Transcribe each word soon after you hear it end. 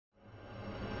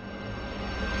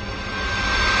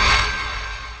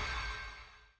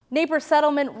Naper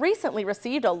Settlement recently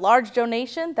received a large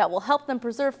donation that will help them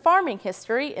preserve farming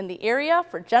history in the area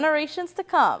for generations to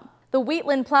come. The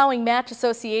Wheatland Plowing Match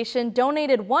Association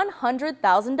donated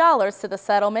 $100,000 to the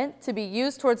settlement to be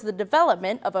used towards the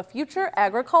development of a future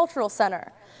agricultural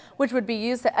center, which would be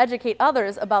used to educate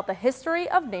others about the history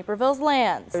of Naperville's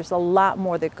lands. There's a lot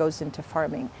more that goes into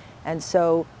farming, and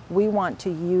so we want to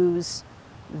use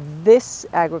this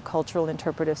Agricultural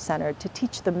Interpretive Center to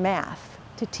teach them math,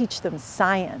 to teach them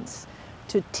science,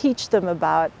 to teach them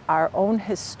about our own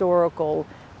historical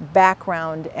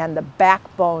background and the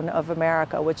backbone of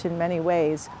America, which in many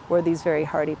ways were these very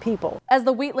hardy people. As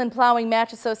the Wheatland Plowing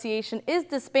Match Association is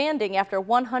disbanding after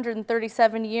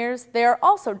 137 years, they are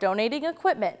also donating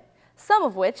equipment, some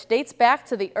of which dates back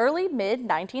to the early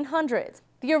mid-1900s.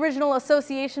 The original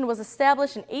association was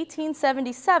established in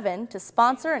 1877 to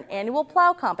sponsor an annual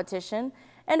plow competition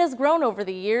and has grown over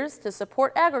the years to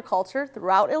support agriculture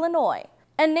throughout Illinois.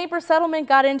 And Naper Settlement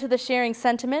got into the sharing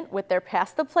sentiment with their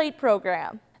Pass the Plate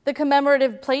program. The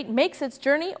commemorative plate makes its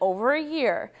journey over a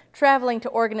year, traveling to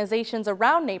organizations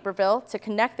around Naperville to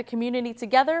connect the community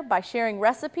together by sharing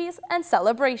recipes and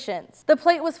celebrations. The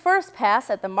plate was first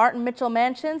passed at the Martin Mitchell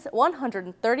Mansion's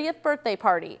 130th birthday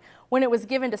party when it was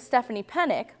given to Stephanie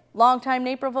Penick, longtime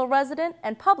Naperville resident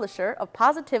and publisher of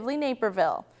Positively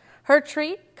Naperville. Her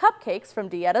treat, Cupcakes from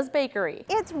DeEtta's Bakery.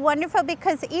 It's wonderful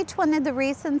because each one of the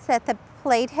reasons that the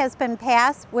plate has been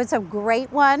passed was a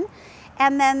great one.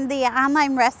 And then the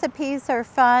online recipes are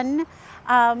fun,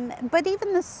 but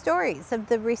even the stories of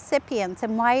the recipients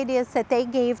and why it is that they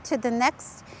gave to the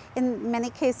next, in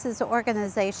many cases,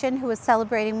 organization who is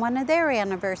celebrating one of their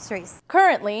anniversaries.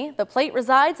 Currently, the plate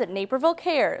resides at Naperville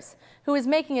Cares, who is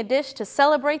making a dish to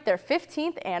celebrate their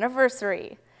 15th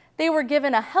anniversary. They were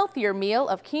given a healthier meal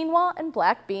of quinoa and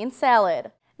black bean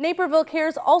salad. Naperville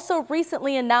Cares also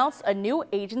recently announced a new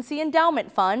agency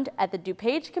endowment fund at the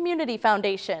DuPage Community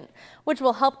Foundation, which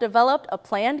will help develop a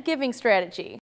planned giving strategy.